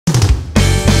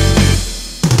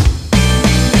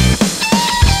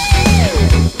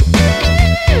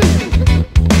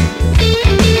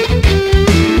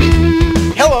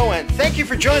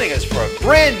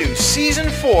brand new Season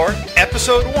 4,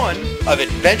 Episode 1 of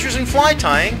Adventures in Fly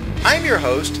Tying. I'm your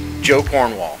host, Joe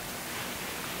Cornwall.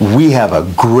 We have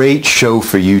a great show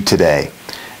for you today.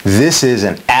 This is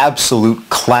an absolute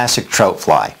classic trout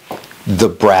fly, the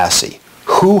Brassie.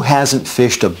 Who hasn't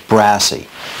fished a Brassie?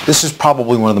 This is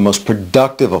probably one of the most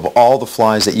productive of all the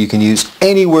flies that you can use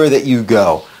anywhere that you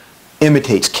go.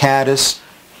 Imitates caddis,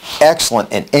 excellent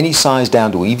in any size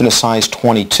down to even a size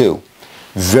 22.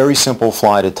 Very simple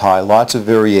fly to tie, lots of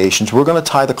variations. We're going to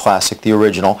tie the classic, the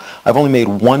original. I've only made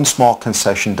one small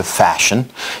concession to fashion,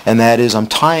 and that is I'm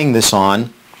tying this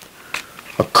on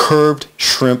a curved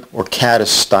shrimp or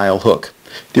caddis style hook.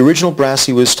 The original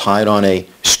Brassie was tied on a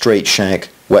straight shank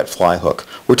wet fly hook.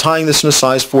 We're tying this in a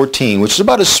size 14, which is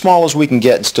about as small as we can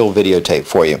get and still videotape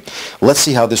for you. Let's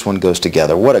see how this one goes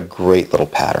together. What a great little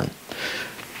pattern.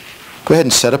 Go ahead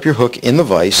and set up your hook in the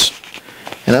vise.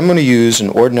 And I'm going to use an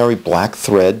ordinary black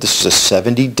thread. This is a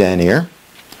 70 denier.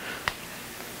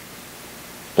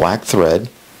 Black thread.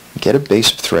 Get a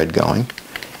base of thread going.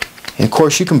 And of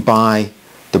course you can buy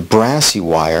the Brassie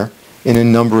wire in a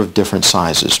number of different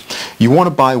sizes. You want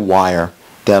to buy wire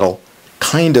that'll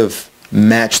kind of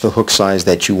match the hook size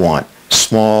that you want.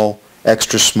 Small,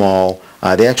 extra small.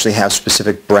 They actually have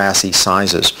specific Brassie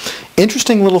sizes.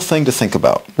 Interesting little thing to think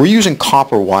about. We're using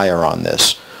copper wire on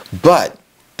this, but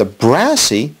the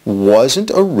Brassie wasn't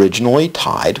originally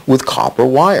tied with copper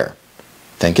wire.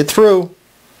 Think it through.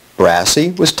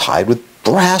 Brassie was tied with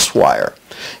brass wire.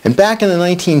 And back in the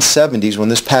 1970s, when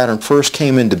this pattern first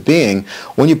came into being,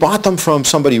 when you bought them from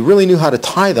somebody who really knew how to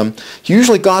tie them, you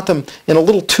usually got them in a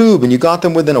little tube, and you got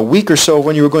them within a week or so of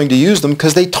when you were going to use them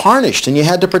because they tarnished and you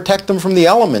had to protect them from the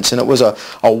elements, and it was a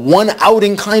one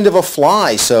outing kind of a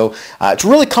fly. So it's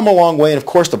really come a long way, and of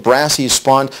course the Brassie has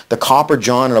spawned the Copper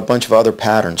John and a bunch of other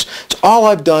patterns. So all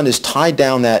I've done is tie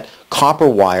down that copper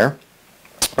wire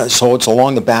so it's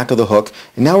along the back of the hook,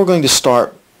 and now we're going to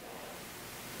start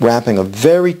wrapping a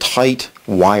very tight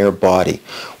wire body.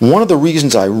 One of the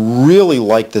reasons I really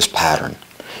like this pattern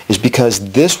is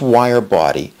because this wire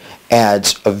body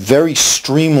adds a very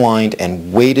streamlined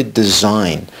and weighted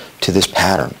design to this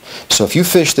pattern. So if you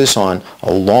fish this on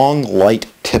a long, light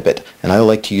tippet, and I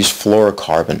like to use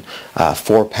fluorocarbon,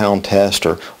 4-pound test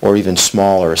or even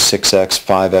smaller, 6X,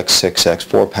 5X, 6X,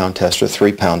 4-pound test or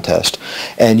 3-pound test,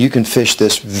 and you can fish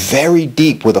this very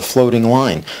deep with a floating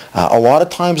line. A lot of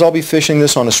times I'll be fishing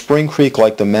this on a spring creek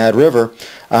like the Mad River,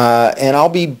 and I'll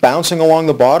be bouncing along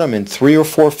the bottom in 3 or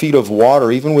 4 feet of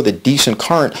water, even with a decent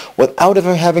current, without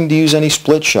ever having to use any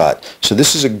split shot. So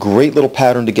this is a great little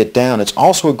pattern to get down. It's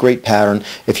also a great pattern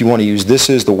if you want to use this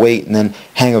as the weight and then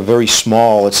hang a very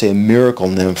small, let's say a miracle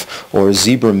nymph or a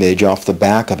zebra midge off the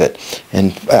back of it,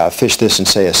 and fish this in,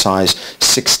 say, a size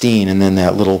 16, and then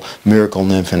that little miracle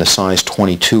nymph in a size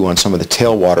 22 on some of the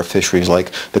tailwater fisheries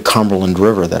like the Cumberland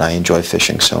River that I enjoy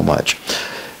fishing so much.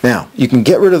 Now, you can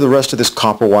get rid of the rest of this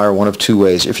copper wire one of two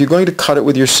ways. If you're going to cut it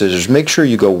with your scissors, make sure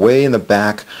you go way in the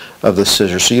back of the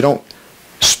scissors so you don't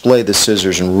splay the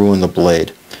scissors and ruin the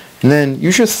blade. And then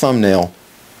use your thumbnail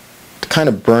to kind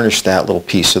of burnish that little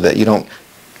piece so that you don't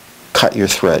cut your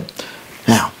thread.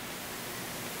 Now,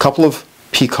 a couple of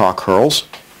peacock hurls.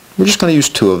 We're just going to use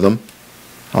 2 of them.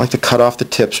 I like to cut off the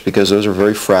tips because those are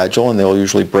very fragile and they'll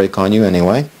usually break on you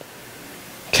anyway.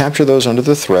 Capture those under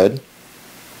the thread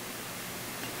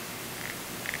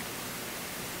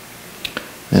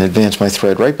and advance my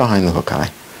thread right behind the hook eye.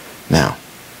 Now,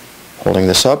 holding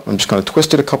this up, I'm just going to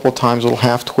twist it a couple of times, a little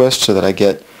half twist, so that I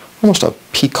get almost a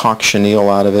peacock chenille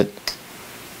out of it.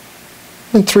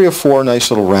 And 3 or 4 nice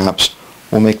little wraps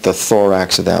will make the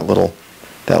thorax of that little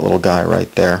guy right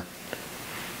there.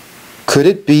 Could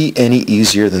it be any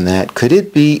easier than that? Could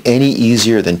it be any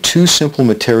easier than 2 simple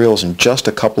materials in just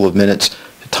a couple of minutes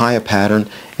to tie a pattern,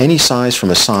 any size from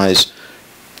a size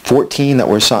 14 that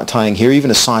we're tying here,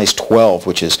 even a size 12,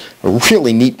 which is a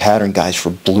really neat pattern, guys,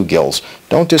 for bluegills.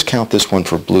 Don't discount this one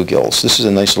for bluegills. This is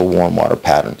a nice little warm water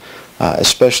pattern,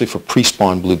 especially for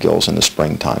pre-spawn bluegills in the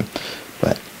springtime.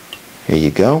 But here you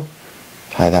go.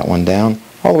 Tie that one down,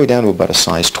 all the way down to about a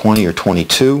size 20 or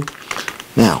 22.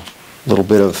 Now, a little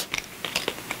bit of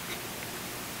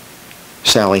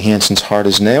Sally Hansen's Hard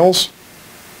as Nails.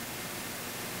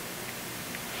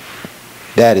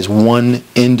 That is one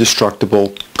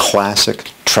indestructible classic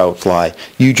trout fly.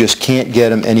 You just can't get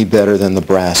them any better than the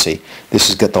Brassie. This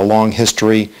has got the long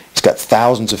history. It's got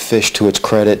thousands of fish to its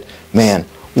credit. Man,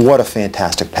 what a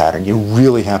fantastic pattern. You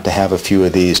really have to have a few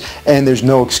of these, and there's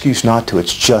no excuse not to.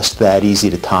 It's just that easy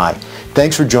to tie.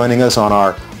 Thanks for joining us on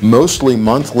our mostly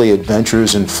monthly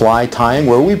adventures in fly tying,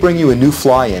 where we bring you a new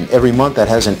fly in every month that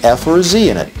has an F or a Z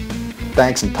in it.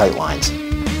 Thanks, and tight lines.